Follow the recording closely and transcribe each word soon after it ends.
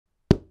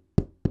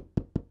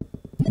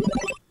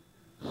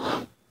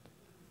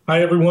Hi,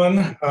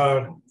 everyone.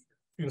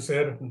 You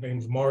said, my name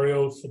is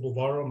Mario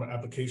Sobalvarro. I'm an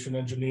application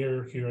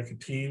engineer here at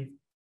KETIV.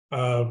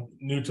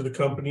 New to the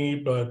company,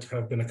 but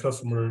have been a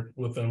customer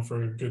with them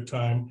for a good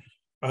time.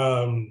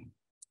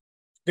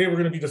 Today, we're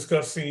going to be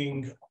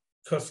discussing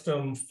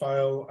custom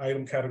file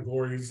item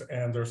categories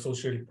and their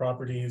associated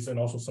properties, and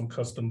also some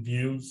custom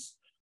views,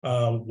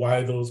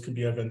 why those can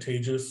be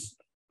advantageous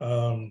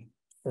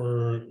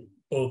for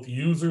both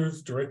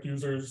users, direct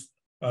users,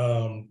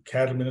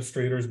 CAD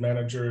administrators,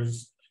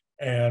 managers,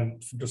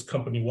 and just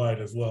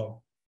company-wide as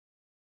well.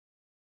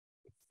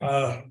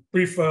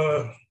 Brief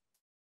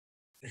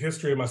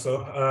history of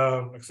myself.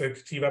 Like I said,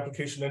 KETIV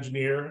application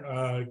engineer.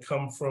 I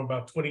come from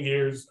about 20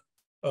 years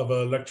of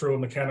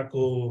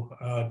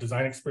electromechanical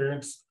design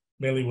experience,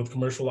 mainly with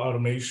commercial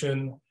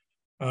automation.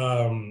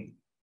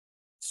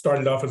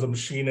 Started off as a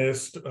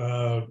machinist,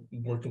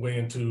 worked away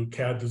into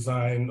CAD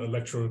design,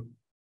 electrical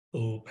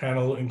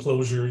panel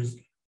enclosures,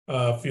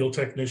 field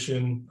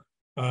technician.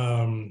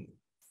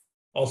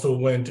 Also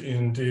went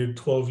and did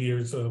 12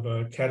 years of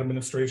CAD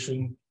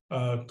administration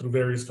through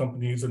various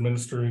companies,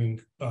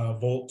 administering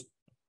Volt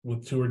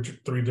with 2 or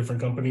 3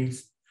 different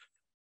companies.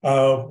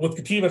 With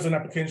KETIV as an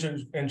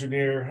application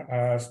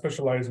engineer,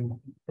 specialize in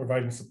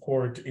providing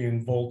support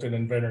in Volt and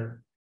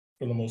Inventor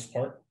for the most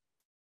part.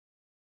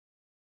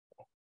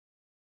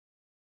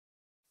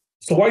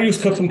 So why use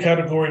custom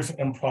categories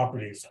and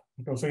properties?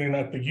 I'm saying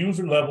at the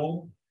user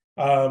level,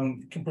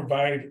 can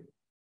provide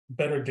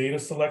better data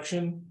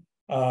selection,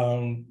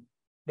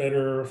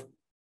 better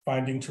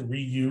finding to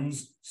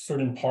reuse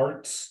certain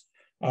parts,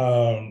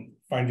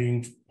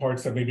 finding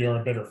parts that maybe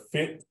are a better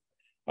fit,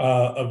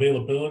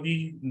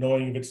 availability,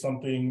 knowing if it's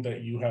something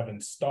that you have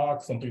in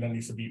stock, something that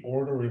needs to be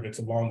ordered, if it's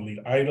a long lead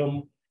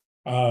item.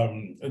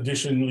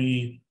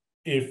 Additionally,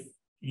 if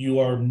you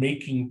are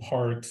making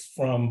parts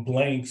from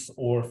blanks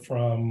or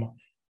from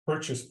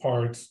purchase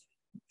parts,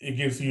 it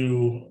gives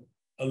you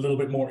a little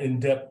bit more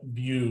in-depth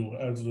view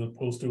as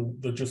opposed to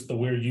just the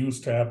where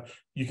used tab.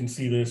 You can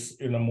see this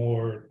in a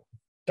more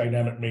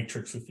dynamic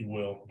matrix, if you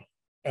will.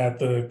 At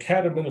the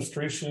CAD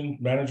administration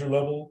manager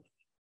level,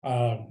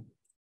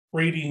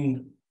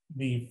 creating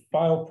the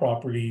file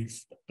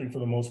properties, I think for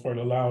the most part,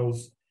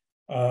 allows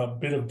a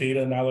bit of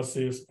data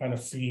analysis, kind of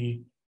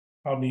see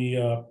how many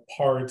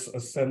parts,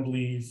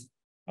 assemblies,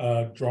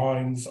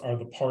 drawings are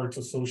the parts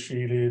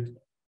associated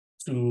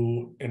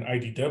to an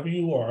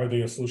IDW, or are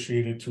they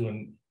associated to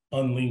an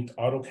unlinked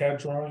AutoCAD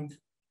drawing,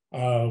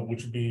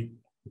 which would be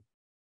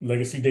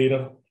legacy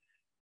data.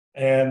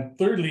 And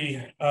thirdly,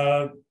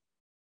 a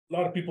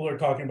lot of people are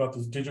talking about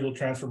this digital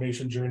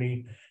transformation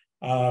journey.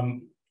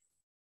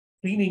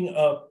 Cleaning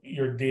up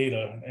your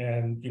data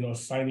and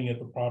assigning it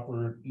the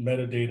proper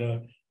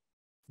metadata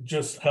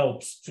just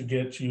helps to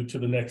get you to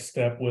the next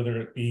step, whether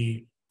it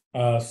be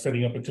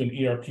setting up into an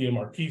ERP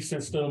MRP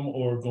system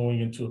or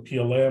going into a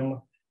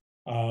PLM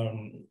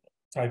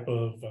type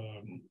of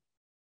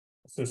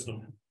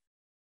system.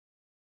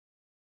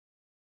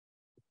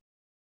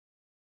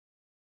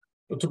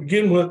 So to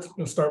begin with,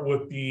 we'll start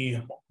with the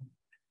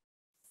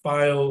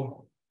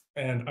file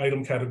and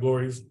item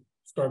categories.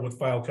 Start with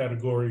file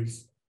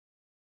categories.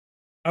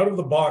 Out of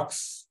the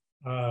box,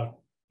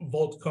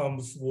 Volt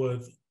comes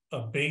with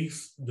a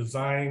base,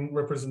 design,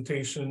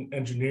 representation,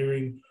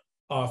 engineering,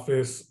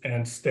 office,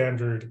 and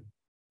standard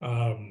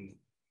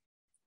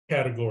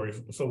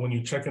categories. So when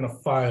you check in a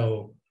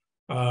file,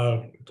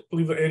 I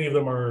believe that any of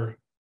them are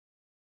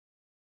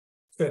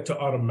set to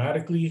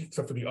automatically,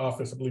 except for the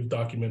office. I believe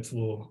documents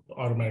will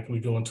automatically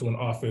go into an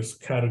office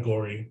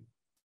category.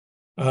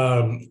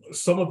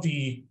 Some of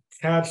the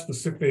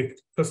CAD-specific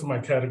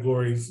customized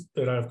categories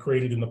that I've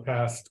created in the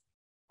past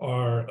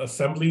are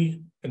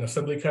assembly, an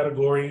assembly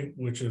category,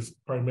 which is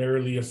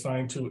primarily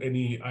assigned to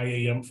any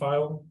IAM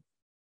file,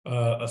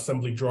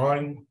 assembly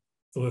drawing.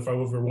 So if I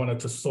ever wanted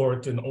to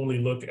sort and only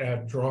look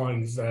at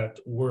drawings that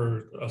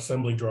were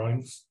assembly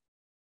drawings,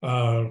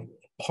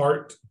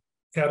 part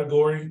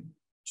category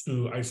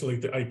to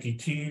isolate the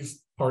IPTs,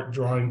 part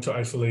drawing to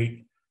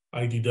isolate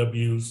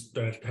IDWs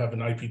that have an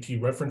IPT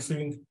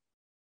referencing.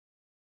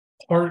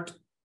 Part,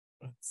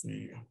 let's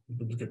see,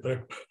 look at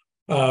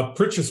that.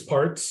 Purchase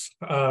parts.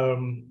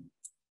 In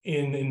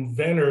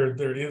Inventor,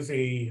 there is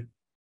a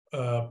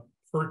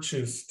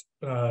purchased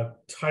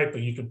type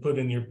that you can put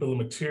in your bill of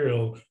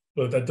material,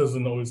 but that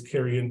doesn't always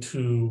carry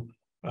into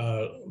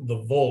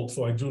the Volt.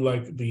 So I do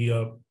like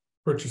the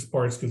purchase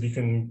parts because you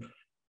can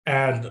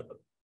add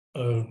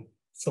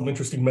some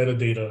interesting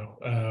metadata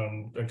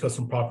and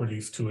custom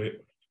properties to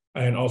it,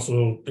 and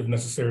also, if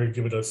necessary,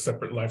 give it a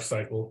separate life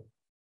cycle.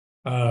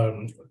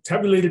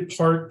 Tabulated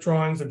part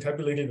drawings and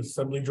tabulated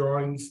assembly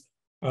drawings.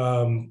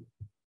 I'd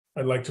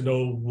like to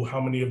know how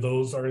many of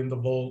those are in the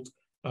Volt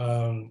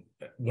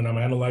when I'm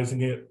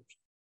analyzing it.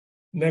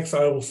 Next,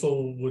 I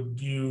also would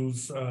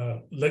use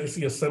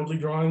legacy assembly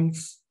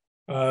drawings.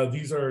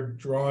 These are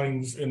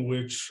drawings in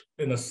which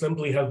an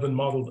assembly has been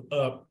modeled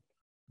up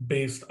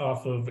based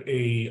off of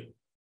a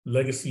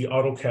legacy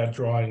AutoCAD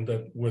drawing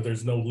where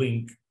there's no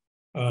link.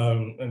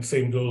 And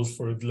same goes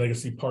for the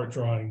legacy part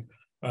drawing.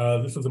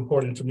 This is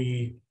important to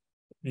me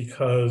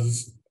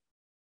because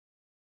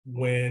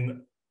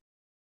when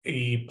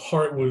a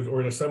part would,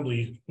 or an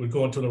assembly would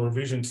go into the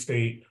revision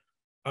state,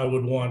 I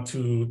would want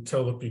to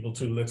tell the people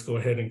to let's go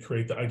ahead and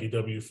create the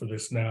IDW for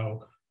this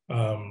now,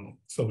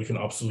 so we can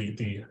obsolete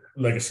the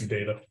legacy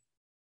data.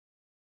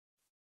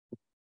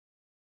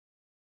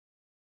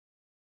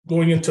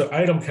 Going into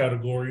item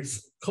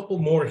categories, a couple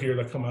more here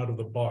that come out of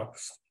the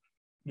box.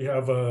 We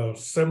have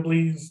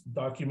assemblies,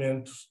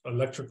 document,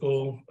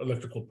 electrical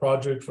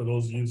project for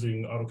those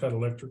using AutoCAD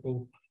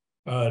electrical,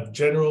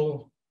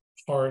 general,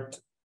 part,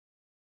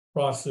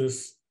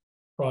 process,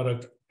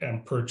 product,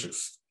 and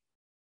purchase.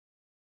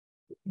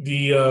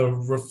 The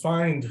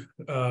refined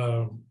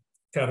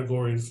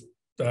categories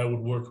that I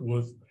would work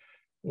with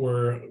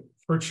were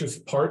purchase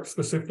part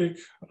specific.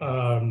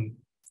 So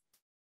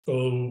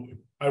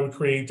I would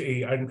create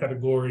a item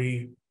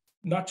category,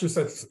 not just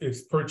as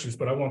it's purchased,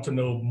 but I want to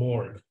know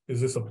more. Is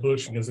this a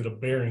bushing? Is it a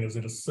bearing? Is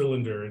it a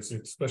cylinder? Is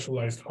it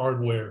specialized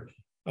hardware?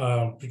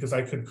 Because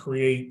I could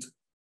create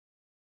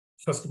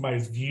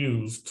customized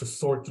views to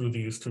sort through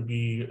these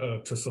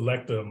to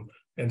select them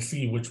and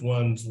see which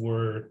ones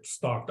were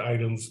stocked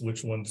items,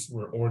 which ones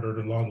were ordered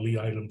or long lead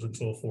items, and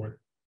so forth.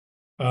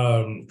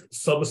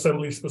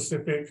 Sub-assembly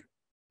specific,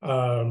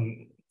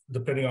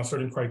 depending on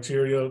certain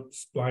criteria,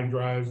 spline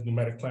drives,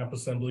 pneumatic clamp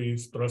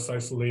assemblies, thrust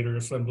isolator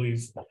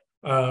assemblies,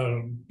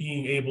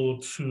 being able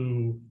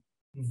to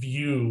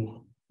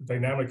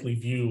dynamically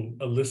view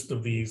a list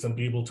of these and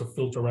be able to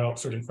filter out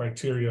certain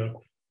criteria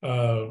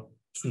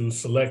to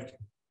select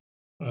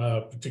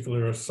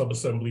particular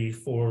sub-assembly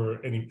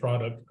for any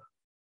product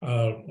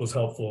was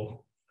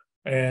helpful.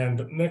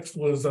 And next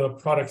was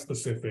product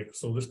specific.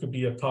 So this could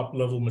be a top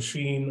level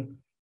machine.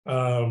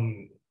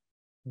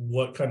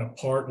 What kind of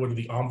part, what are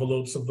the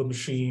envelopes of the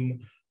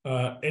machine?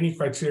 Any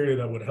criteria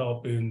that would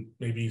help in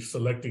maybe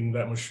selecting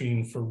that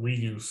machine for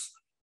reuse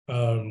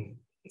in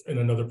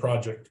another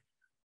project.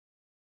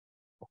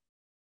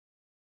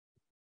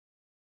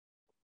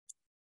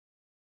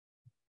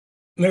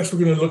 Next,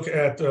 we're going to look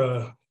at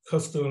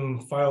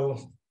custom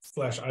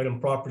file/item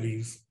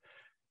properties.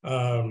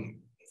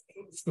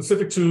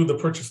 Specific to the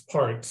purchase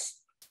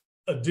parts,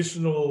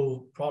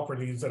 additional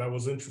properties that I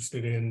was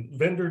interested in.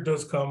 Vendor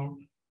does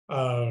come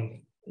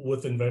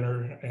with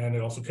Inventor, and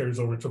it also carries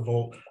over to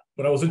Volt.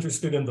 But I was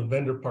interested in the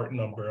vendor part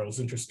number. I was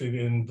interested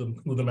in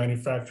who the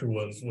manufacturer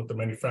was, with the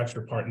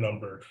manufacturer part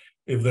number.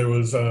 If it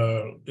was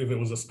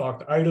a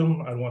stocked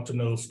item, I want to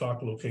know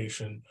stock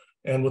location.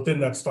 And within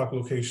that stock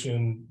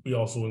location, we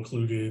also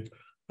included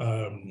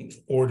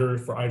order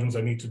for items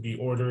that need to be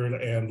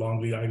ordered and long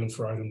lead items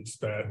for items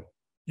that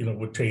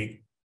would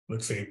take,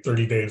 let's say,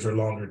 30 days or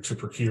longer to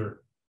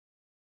procure.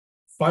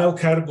 File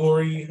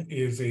category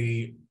is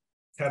a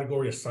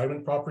category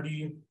assignment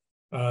property.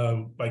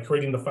 By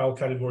creating the file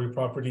category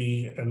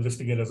property and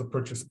listing it as a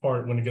purchase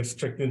part, when it gets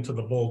checked into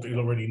the Vault, it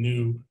already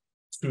knew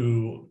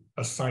to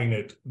assign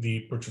it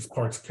the purchase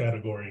parts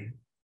category.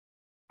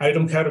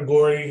 Item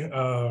category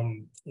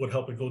would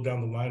help it go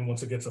down the line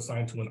once it gets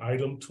assigned to an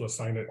item to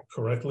assign it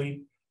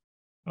correctly.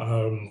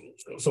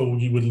 So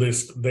you would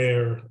list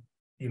there,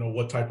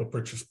 what type of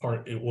purchase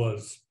part it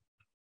was.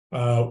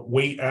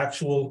 Weight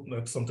actual,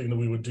 that's something that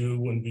we would do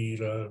when we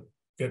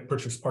get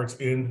purchase parts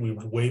in, we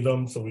would weigh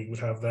them. So we would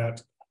have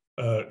that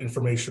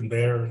information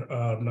there,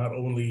 not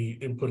only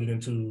inputted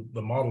into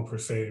the model per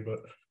se, but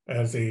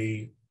as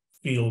a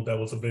field that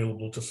was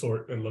available to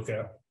sort and look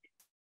at.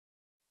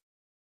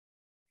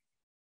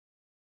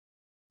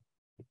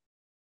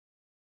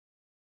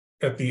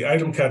 At the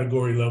item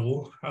category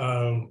level,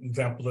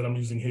 example that I'm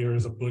using here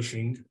is a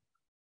bushing.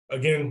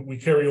 Again, we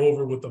carry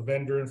over with the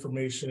vendor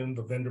information,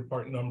 the vendor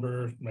part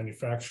number,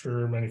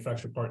 manufacturer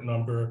part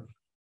number,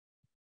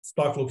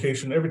 stock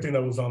location, everything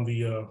that was on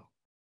the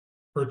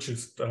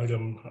purchased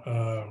item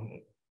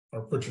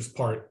or purchase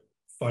part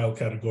file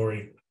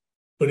category.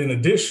 But in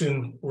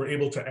addition, we're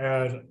able to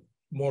add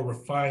more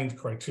refined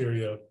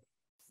criteria: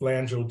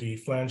 flange OD,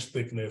 flange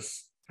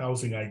thickness,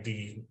 housing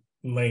ID,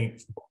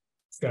 length,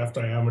 shaft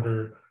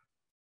diameter.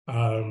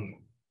 I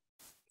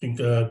think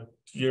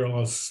here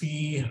I'll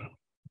see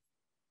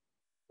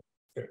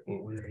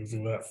what we're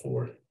using that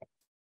for.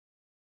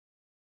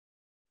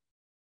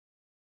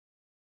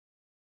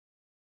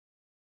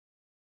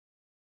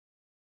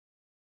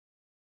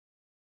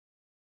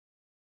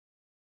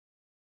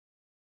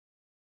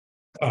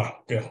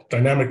 Yeah,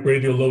 dynamic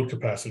radial load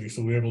capacity.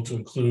 So we're able to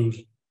include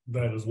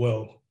that as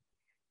well.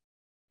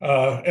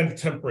 And the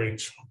temp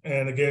range.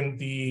 And again,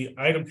 the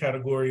item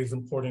category is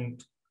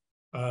important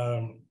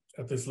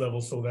at this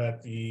level so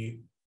that the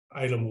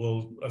item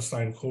will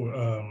assign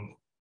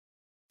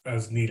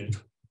as needed.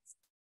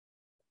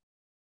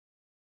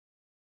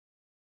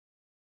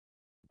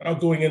 Now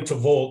going into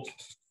Volt.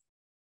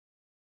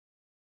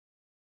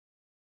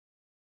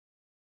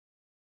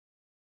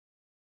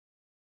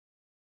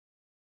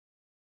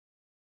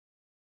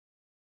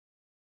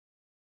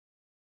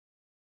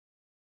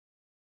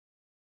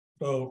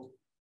 So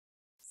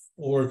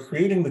for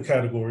creating the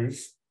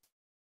categories,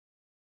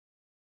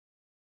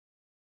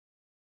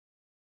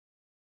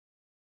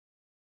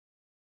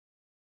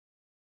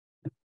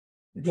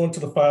 We go into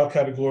the file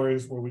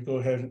categories where we go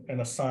ahead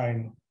and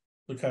assign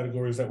the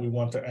categories that we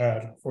want to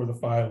add for the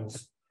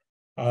files.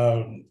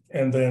 And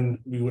then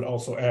we would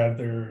also add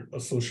their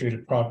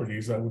associated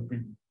properties that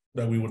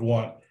we would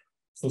want.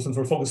 So since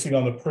we're focusing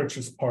on the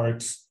purchase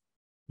parts,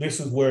 this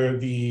is where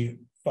the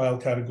file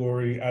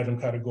category, item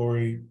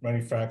category,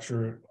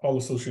 manufacturer, all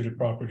associated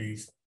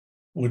properties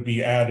would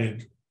be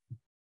added.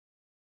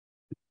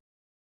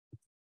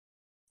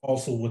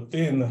 Also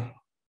within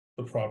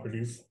the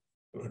properties,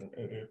 go ahead and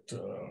edit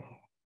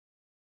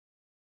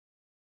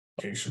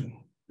location.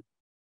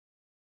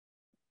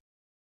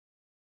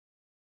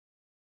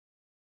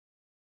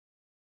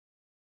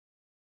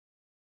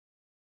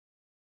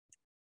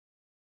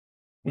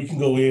 We can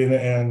go in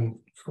and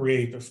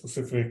create a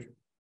specific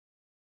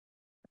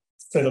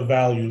set of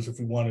values if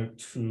we wanted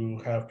to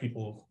have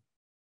people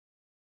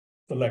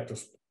select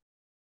us.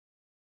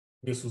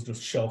 This was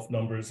just shelf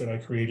numbers that I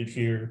created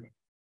here.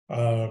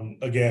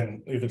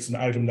 Again, if it's an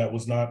item that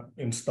was not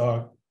in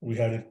stock, we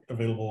had it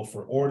available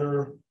for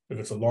order, if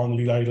it's a long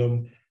lead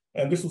item.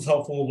 And this was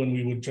helpful when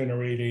we would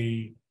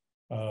generate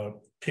a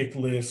pick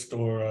list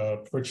or a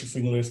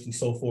purchasing list and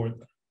so forth.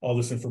 All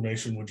this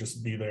information would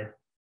just be there.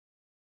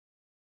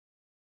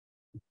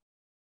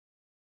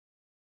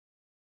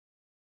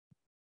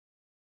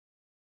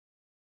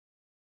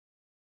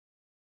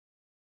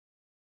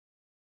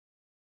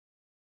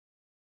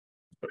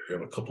 We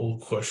have a couple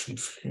of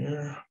questions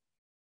here.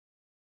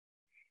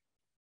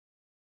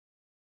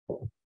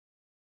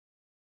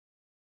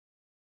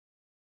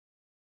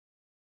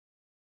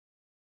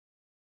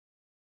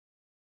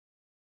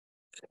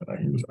 Can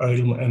I use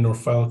item and or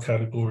file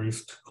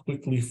categories to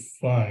quickly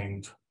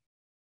find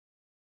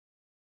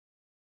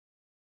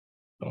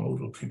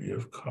download a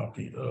PDF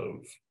copy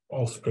of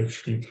all spec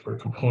sheets for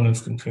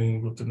components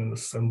contained within an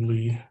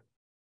assembly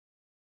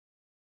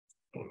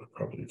or the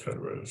properly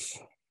categorized?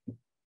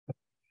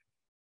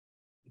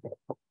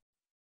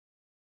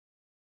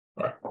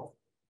 All right.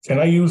 Can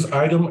I use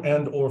item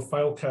and or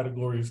file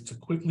categories to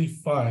quickly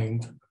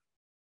find,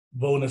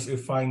 bonus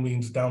if find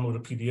means download a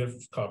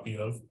PDF copy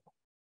of,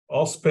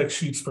 all spec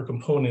sheets for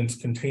components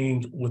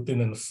contained within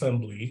an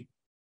assembly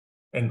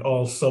and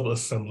all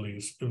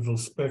sub-assemblies if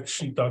those spec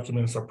sheet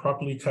documents are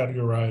properly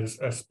categorized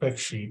as spec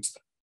sheets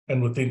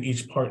and within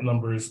each part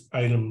number's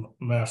item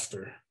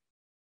master.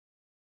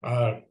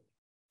 The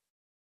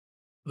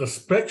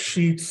spec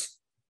sheets,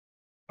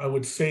 I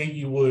would say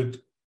you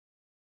would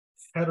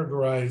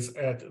categorize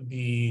at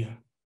the,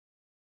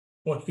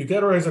 well, you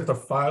categorize at the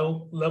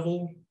file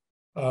level,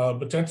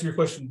 but to answer your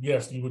question,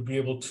 yes, you would be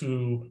able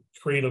to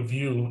create a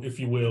view, if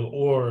you will,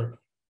 or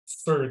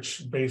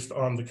search based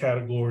on the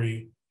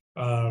category.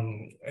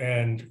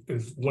 And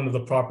if one of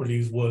the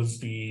properties was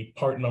the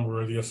part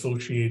number or the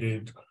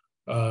associated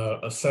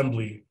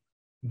assembly,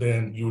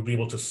 then you would be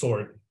able to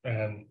sort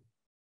and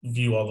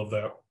view all of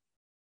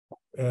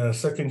that.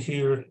 Second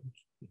here,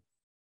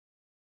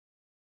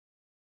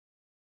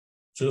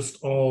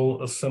 just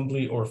all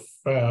assembly or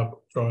fab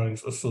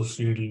drawings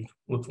associated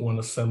with one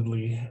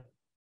assembly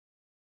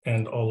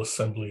and all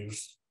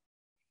assemblies.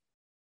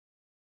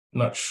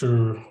 Not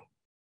sure the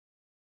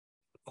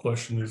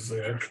question is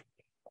there.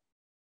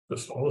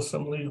 Just all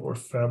assembly or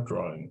fab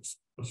drawings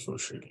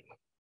associated.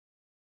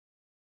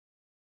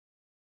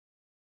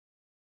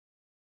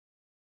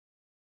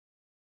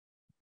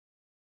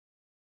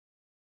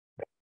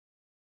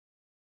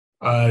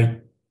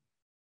 I'm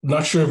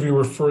not sure if you're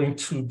referring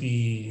to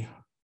the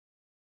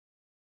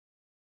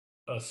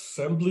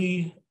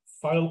assembly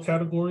file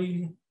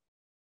category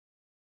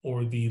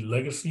or the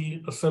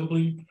legacy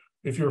assembly.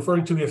 If you're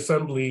referring to the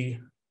assembly,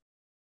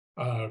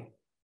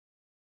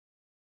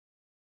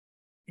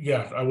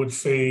 yeah, I would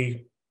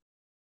say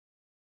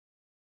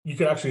you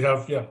could actually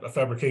have, yeah, a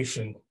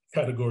fabrication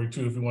category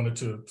too, if you wanted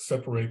to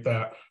separate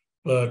that.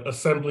 But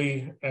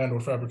assembly and or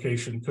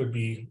fabrication could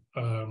be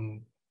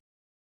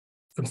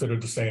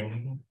considered the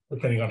same,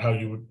 depending on how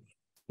you would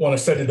want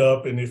to set it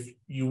up. And if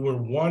you were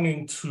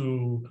wanting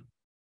to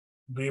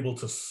be able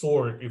to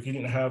sort, if you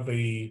didn't have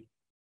a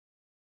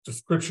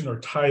description or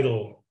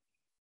title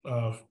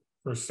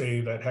per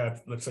se that had,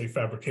 let's say,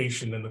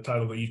 fabrication and the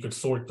title that you could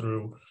sort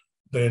through,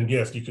 then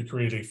yes, you could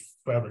create a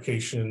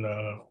fabrication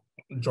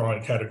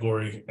drawing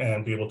category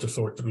and be able to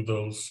sort through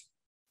those.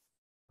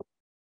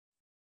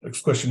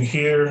 Next question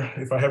here,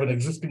 if I have an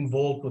existing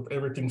vault with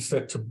everything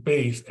set to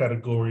base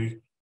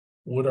category,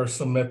 what are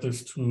some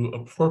methods to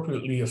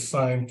appropriately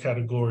assign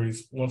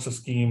categories once a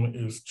scheme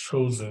is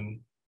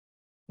chosen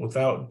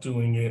without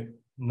doing it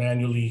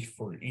manually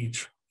for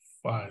each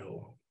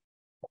file?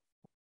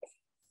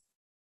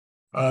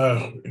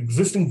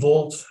 Existing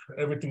vault,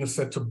 everything is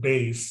set to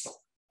base.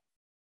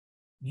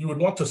 You would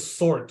want to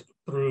sort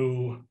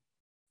through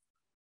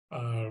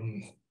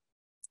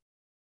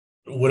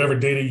whatever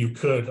data you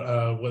could,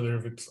 whether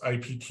if it's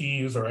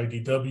IPTs or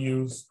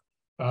IDWs.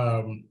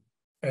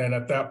 And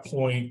at that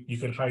point, you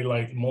could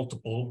highlight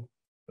multiple.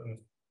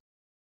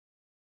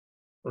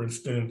 For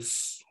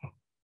instance,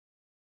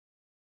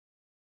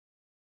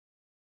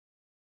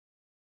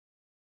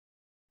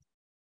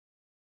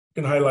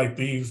 can highlight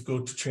these, go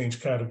to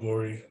change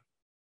category,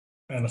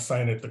 and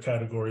assign it the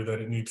category that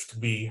it needs to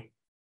be.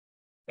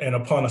 And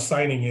upon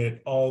assigning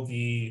it, all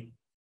the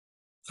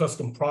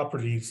custom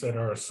properties that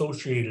are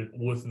associated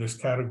with this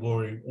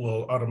category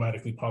will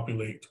automatically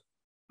populate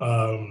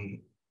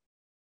and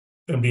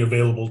be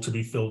available to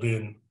be filled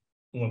in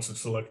once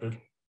it's selected.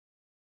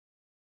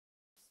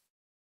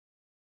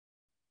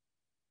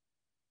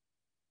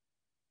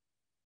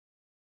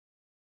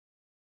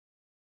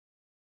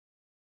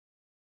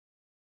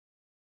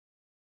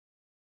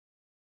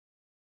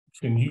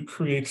 Can you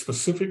create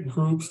specific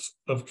groups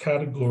of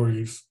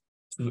categories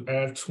to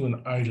add to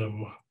an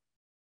item?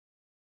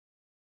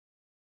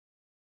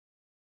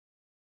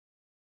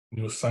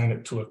 You assign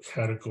it to a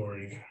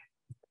category.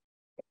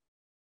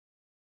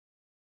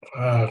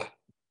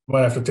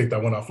 Might have to take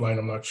that one offline.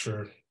 I'm not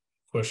sure.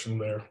 Question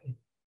there.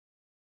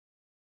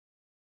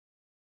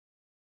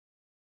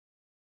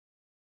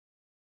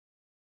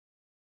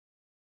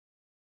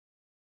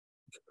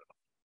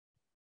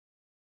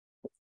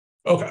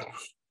 Okay.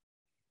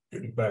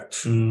 Getting back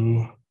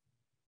to.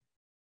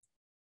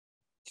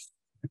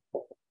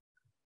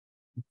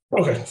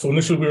 Okay, so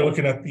initially we were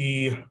looking at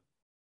the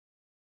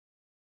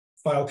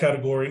file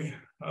category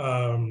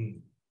for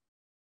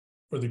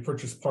the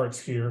purchase parts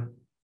here.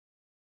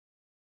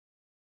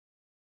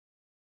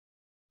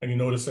 And you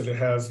notice that it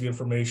has the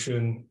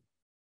information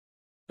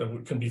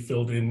that can be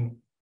filled in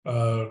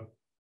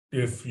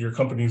if your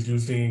company is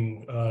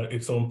using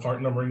its own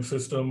part numbering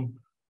system.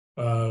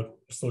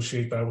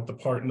 Associate that with the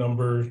part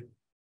number,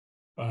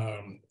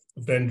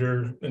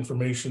 vendor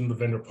information, the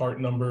vendor part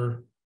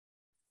number,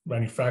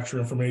 manufacturer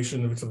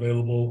information if it's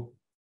available.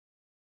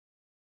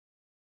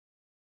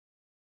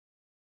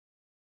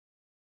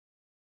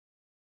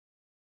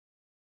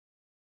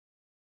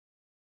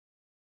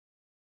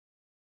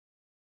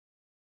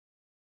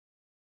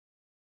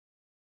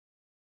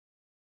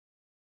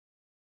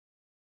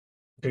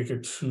 Take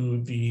it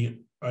to the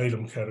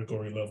item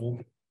category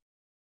level.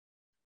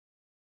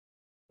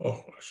 Oh,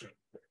 I should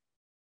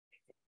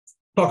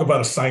talk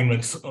about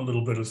assignments a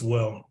little bit as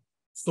well.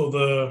 So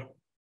the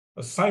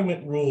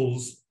assignment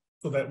rules,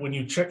 so that when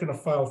you check in a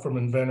file from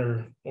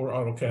Inventor or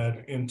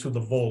AutoCAD into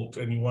the Vault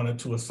and you wanted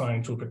to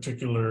assign to a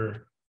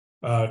particular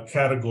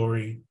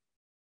category,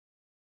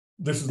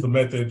 this is the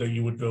method that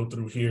you would go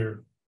through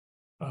here.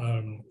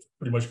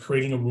 Pretty much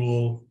creating a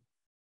rule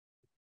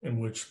in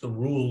which the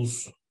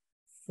rules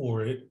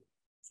for it,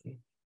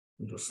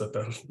 just set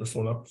this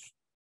one up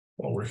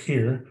while we're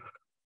here.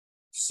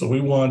 So we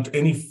want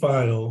any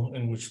file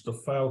in which the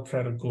file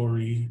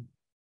category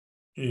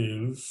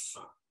is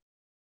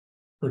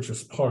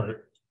purchase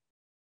part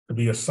to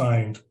be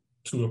assigned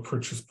to a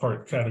purchase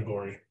part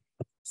category.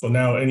 So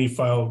now any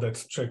file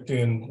that's checked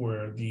in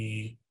where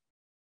the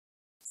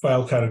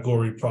file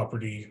category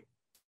property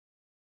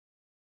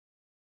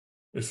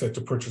is set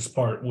to purchase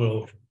part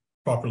will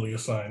properly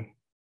assign.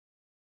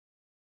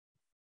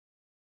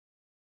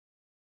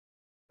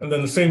 And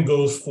then the same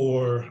goes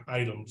for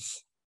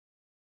items.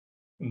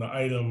 In the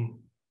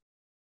item,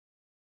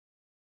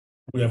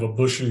 we have a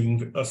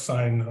bushing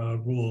assign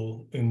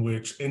rule in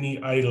which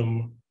any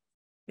item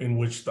in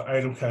which the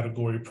item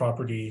category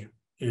property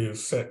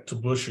is set to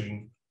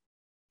bushing,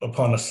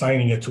 upon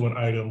assigning it to an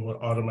item, will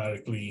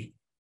automatically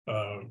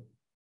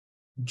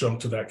jump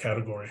to that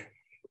category.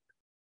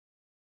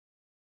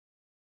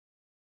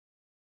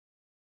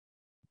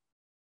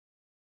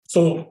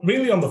 So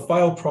mainly on the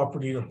file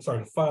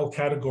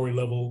category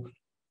level,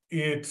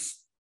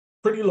 it's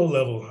pretty low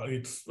level.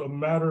 It's a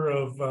matter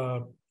of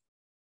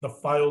the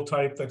file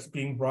type that's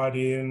being brought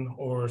in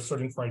or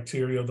certain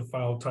criteria of the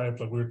file type,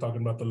 like we were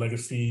talking about the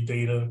legacy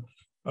data,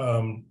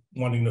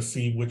 wanting to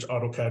see which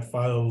AutoCAD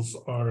files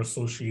are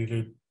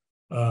associated,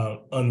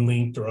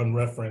 unlinked or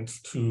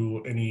unreferenced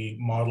to any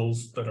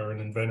models that are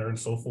in Inventor and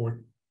so forth.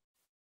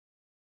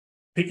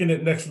 Taking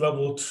it next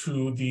level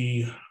to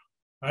the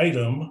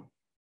item,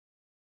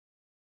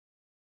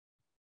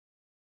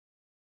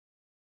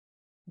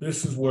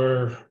 this is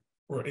where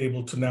we're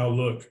able to now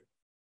look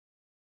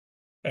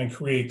and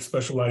create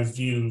specialized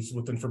views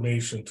with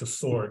information to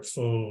sort.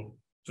 So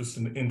just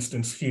an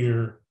instance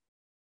here,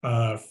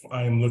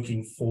 I'm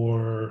looking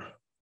for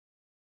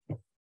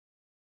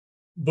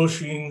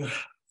bushing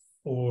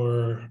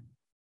for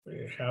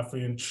a 1/2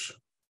 inch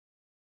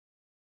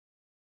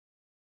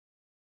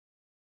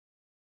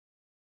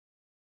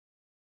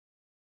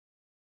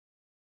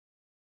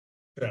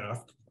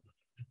shaft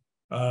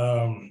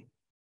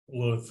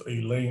with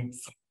a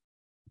length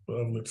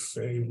of, let's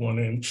say, 1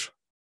 inch.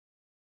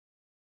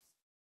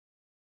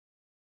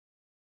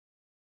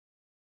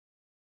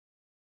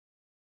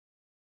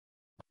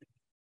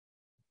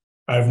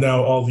 I have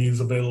now all these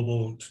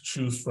available to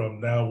choose from.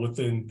 Now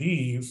within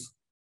these,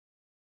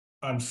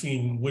 I'm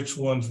seeing which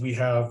ones we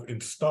have in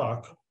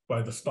stock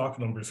by the stock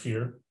numbers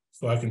here.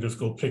 So I can just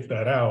go pick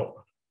that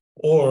out.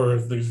 Or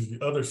if there's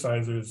the other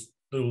sizes,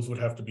 those would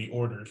have to be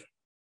ordered.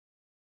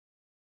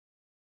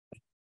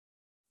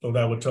 So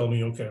that would tell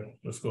me, okay,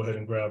 let's go ahead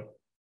and grab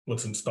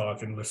what's in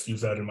stock and let's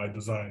use that in my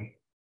design.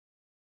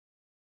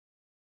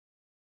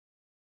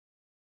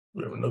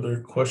 We have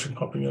another question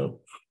popping up.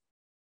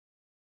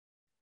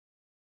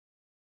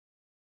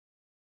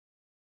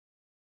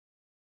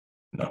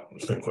 No,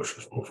 same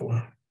questions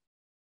before.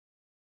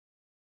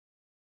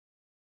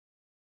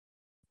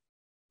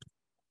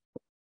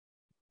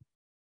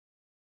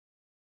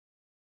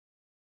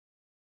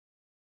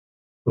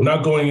 We're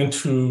now going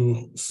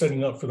into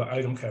setting up for the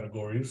item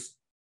categories.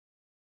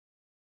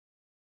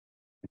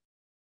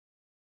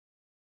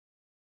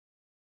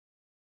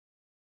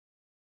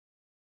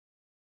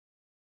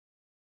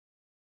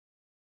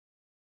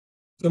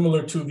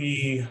 Similar to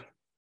the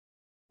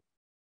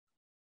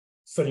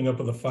setting up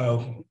of the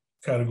file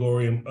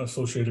category and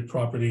associated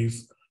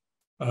properties,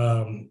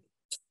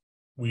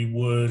 we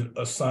would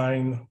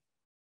assign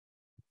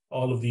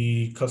all of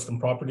the custom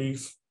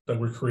properties that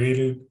were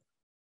created.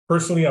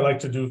 Personally, I like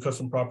to do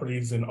custom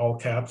properties in all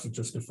caps. It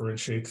just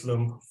differentiates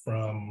them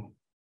from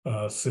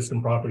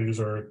system properties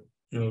or,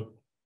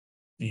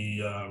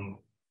 the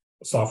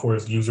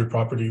software's user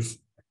properties.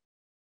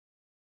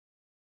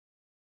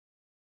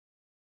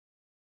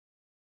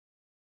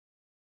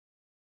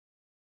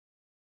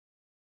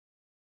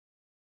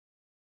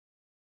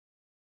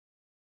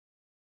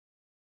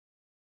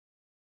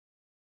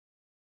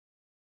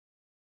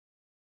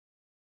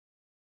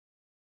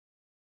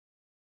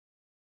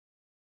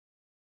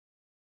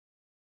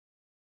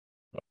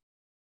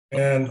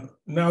 And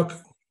now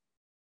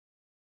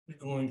we're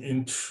going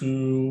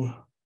into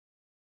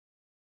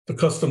the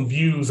custom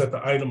views at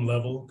the item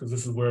level, because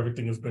this is where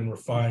everything has been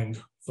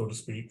refined, so to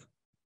speak.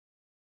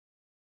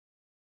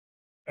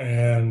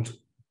 And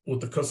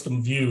with the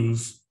custom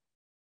views,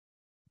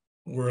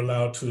 we're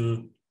allowed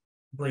to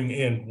bring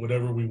in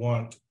whatever we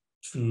want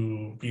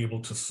to be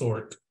able to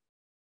sort.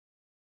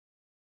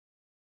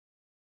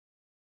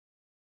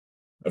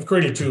 I've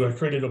created two. I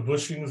created a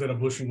bushings and a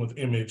bushing with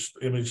image.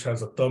 The image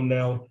has a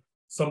thumbnail.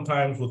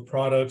 Sometimes with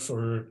products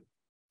or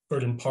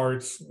certain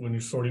parts, when you're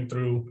sorting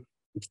through,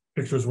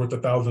 picture's worth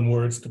 1,000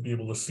 words to be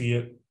able to see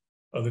it.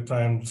 Other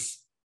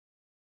times,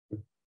 you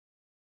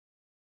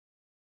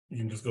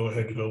can just go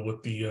ahead and go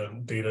with the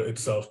data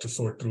itself to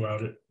sort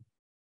throughout it.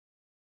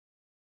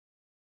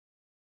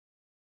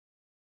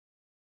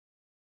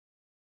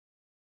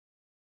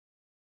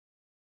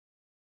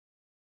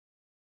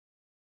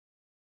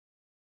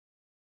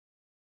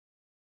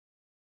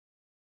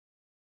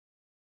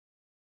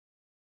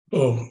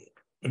 So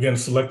again,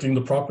 selecting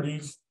the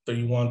properties that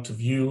you want to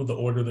view, the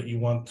order that you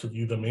want to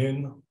view them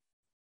in.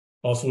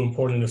 Also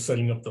important is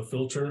setting up the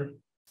filter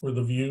for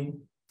the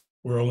view.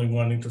 We're only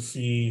wanting to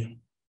see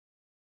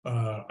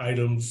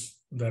items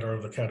that are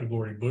of the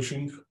category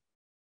bushing.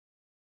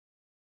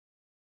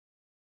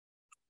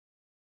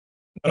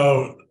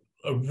 A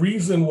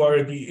reason why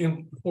it'd be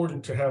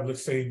important to have,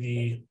 let's say,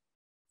 the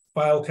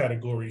file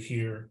category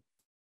here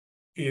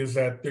is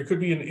that there could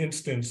be an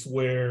instance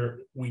where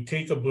we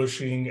take a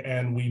bushing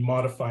and we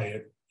modify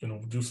it,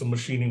 do some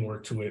machining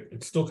work to it.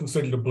 It's still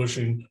considered a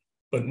bushing,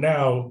 but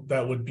now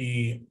that would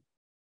be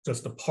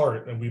just a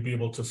part, and we'd be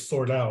able to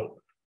sort out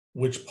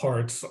which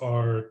parts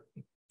are,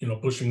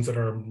 bushings that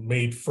are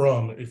made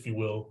from, if you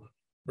will,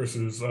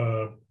 versus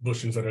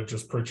bushings that are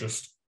just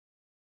purchased.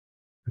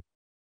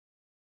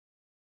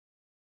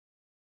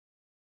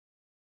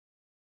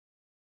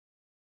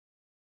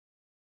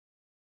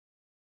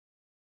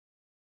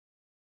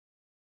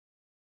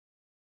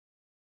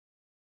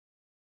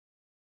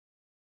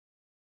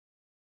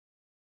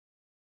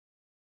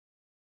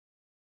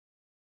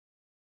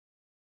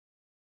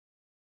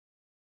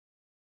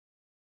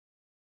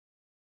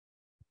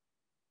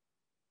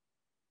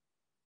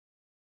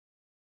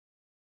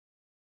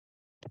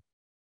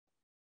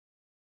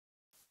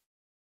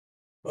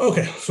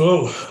 Okay,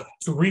 so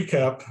to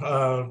recap,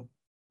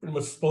 pretty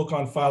much spoke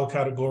on file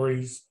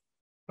categories,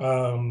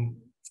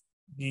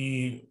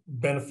 the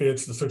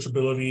benefits, the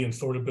searchability and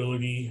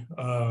sortability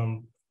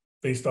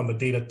based on the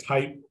data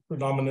type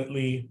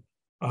predominantly,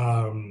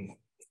 being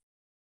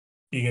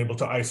able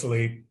to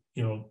isolate,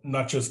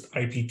 not just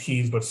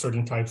IPTs, but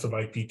certain types of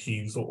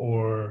IPTs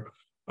or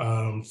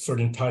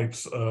certain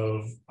types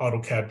of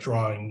AutoCAD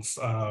drawings,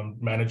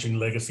 managing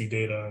legacy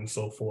data and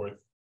so forth.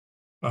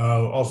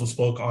 Also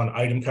spoke on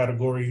item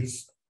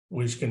categories,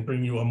 which can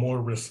bring you a more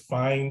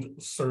refined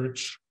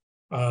search,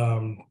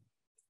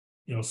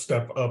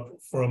 step up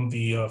from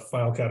the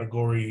file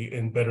category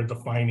in better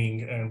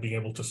defining and being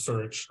able to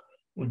search.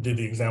 We did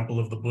the example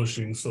of the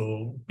bushing,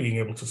 so being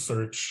able to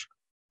search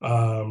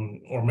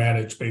or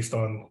manage based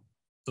on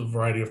the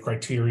variety of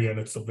criteria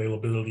and its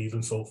availabilities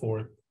and so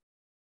forth.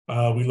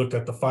 We looked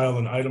at the file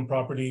and item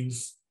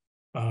properties,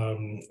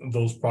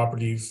 those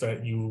properties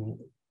that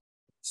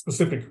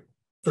specific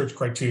search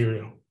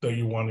criteria that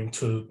you're wanting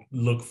to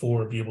look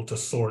for, be able to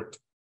sort.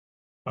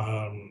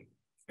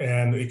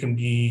 And it can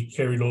be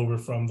carried over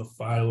from the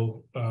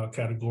file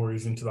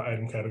categories into the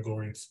item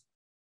categories.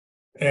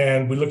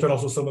 And we looked at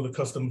also some of the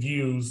custom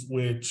views,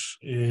 which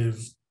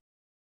is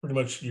pretty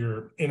much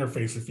your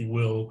interface, if you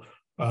will,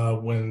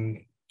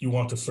 when you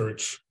want to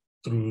search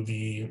through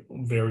the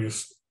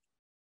various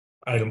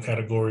item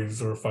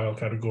categories or file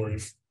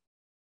categories.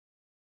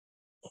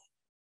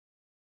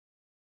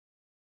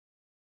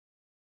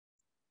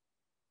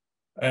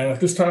 And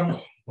at this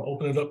time, I'll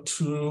open it up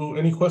to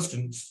any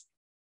questions.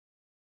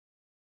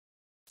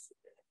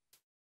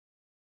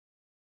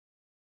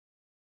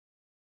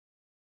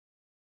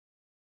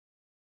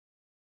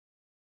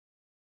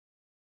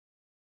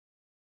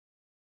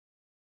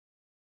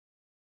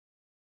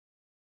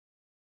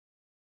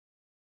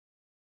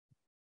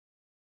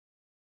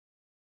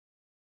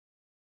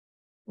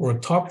 For a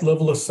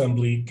top-level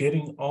assembly,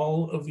 getting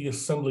all of the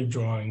assembly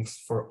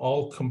drawings for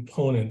all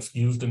components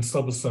used in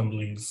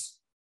subassemblies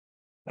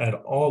at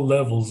all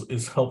levels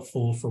is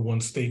helpful for one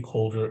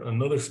stakeholder.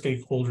 Another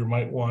stakeholder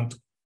might want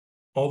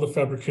all the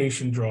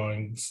fabrication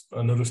drawings.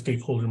 Another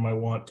stakeholder might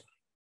want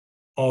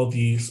all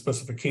the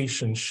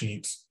specification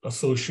sheets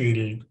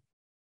associated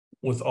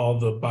with all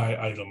the buy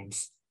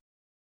items.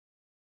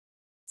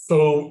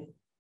 So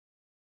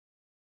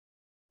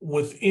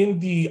within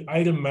the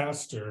item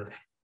master,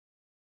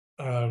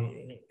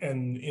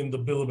 and in the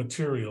bill of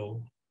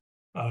material,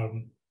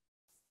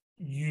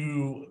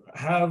 you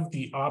have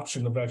the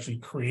option of actually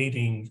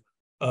creating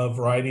a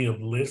variety of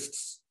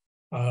lists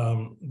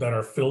that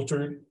are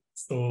filtered.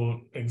 So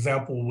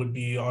example would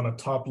be on a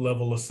top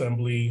level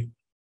assembly,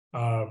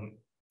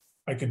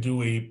 I could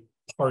do a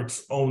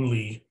parts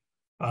only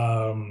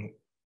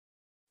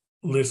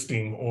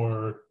listing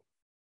or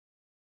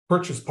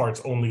purchase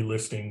parts only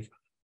listing,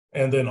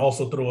 and then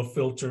also throw a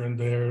filter in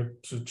there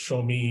to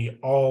show me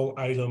all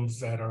items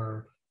that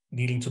are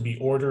needing to be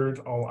ordered,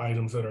 all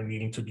items that are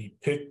needing to be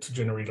picked to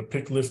generate a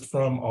pick list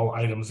from, all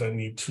items that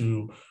need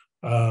to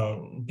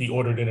be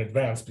ordered in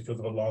advance because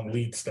of a long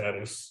lead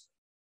status.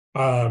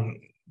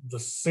 The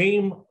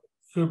same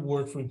could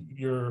work with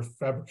your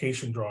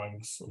fabrication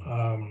drawings.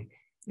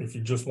 If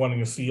you're just wanting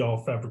to see all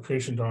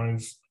fabrication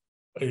drawings,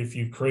 if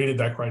you created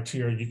that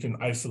criteria, you can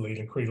isolate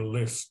and create a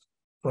list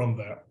from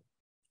that.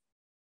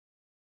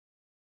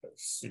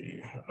 Let's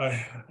see,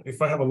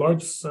 if I have a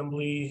large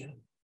assembly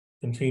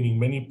containing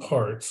many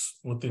parts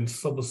within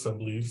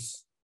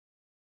subassemblies,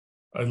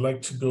 I'd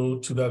like to go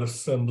to that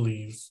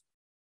assembly's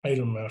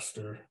item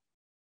master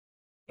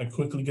and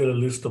quickly get a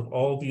list of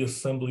all the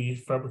assembly,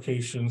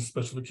 fabrication,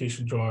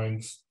 specification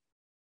drawings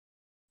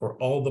for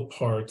all the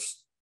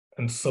parts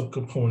and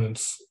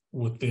subcomponents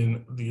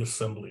within the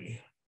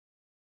assembly.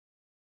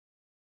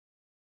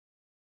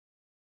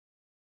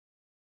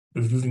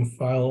 Is using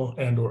file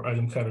and/or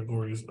item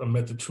categories a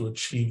method to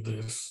achieve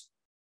this.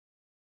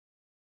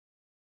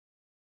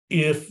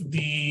 If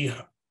the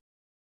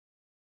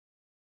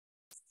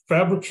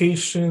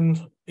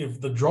fabrication,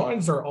 if the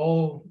drawings are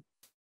all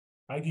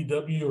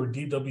IDW or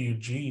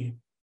DWG,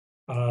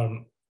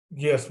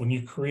 yes, when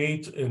you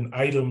create an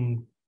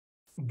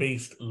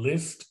item-based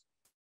list,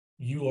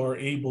 you are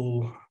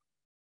able, let's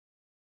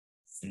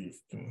see if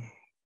I can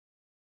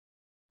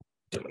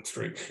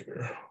demonstrate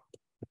here.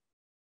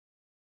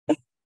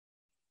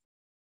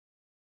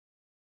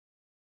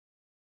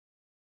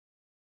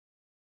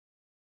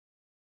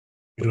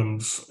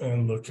 Items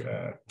and look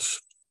at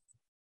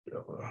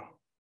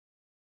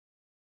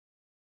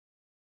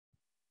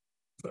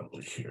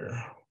assembly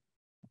here.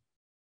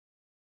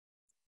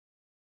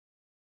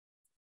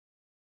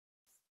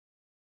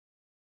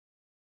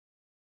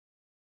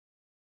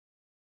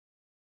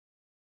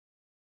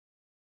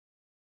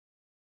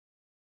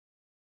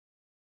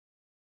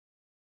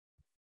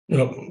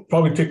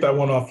 Probably take that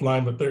one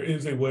offline, but there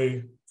is a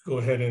way to go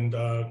ahead and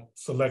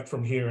select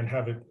from here and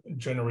have it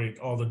generate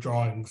all the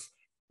drawings.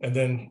 And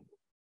then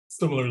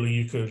similarly,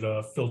 you could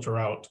filter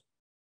out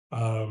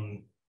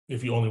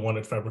if you only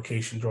wanted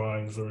fabrication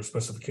drawings or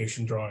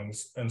specification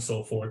drawings and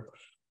so forth.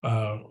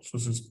 So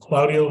this is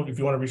Claudio. If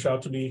you want to reach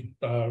out to me,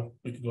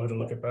 we can go ahead and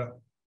look at that.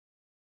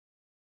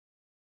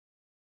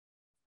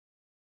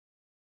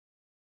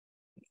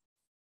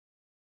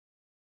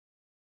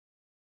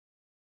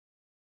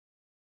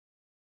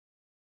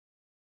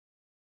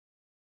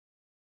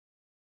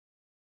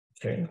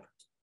 Okay,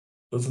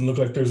 doesn't look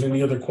like there's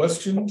any other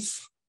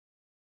questions.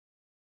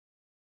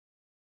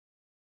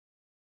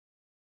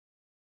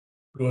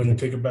 Go ahead and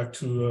take it back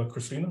to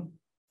Christina.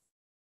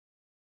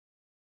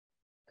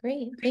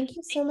 Great. Thank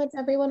you so much,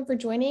 everyone, for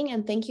joining.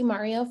 And thank you,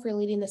 Mario, for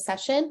leading the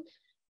session.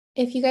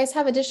 If you guys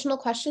have additional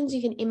questions,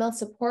 you can email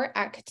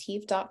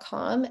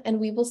support@ketiv.com, and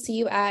we will see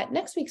you at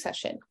next week's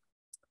session.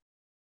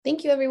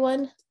 Thank you,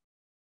 everyone.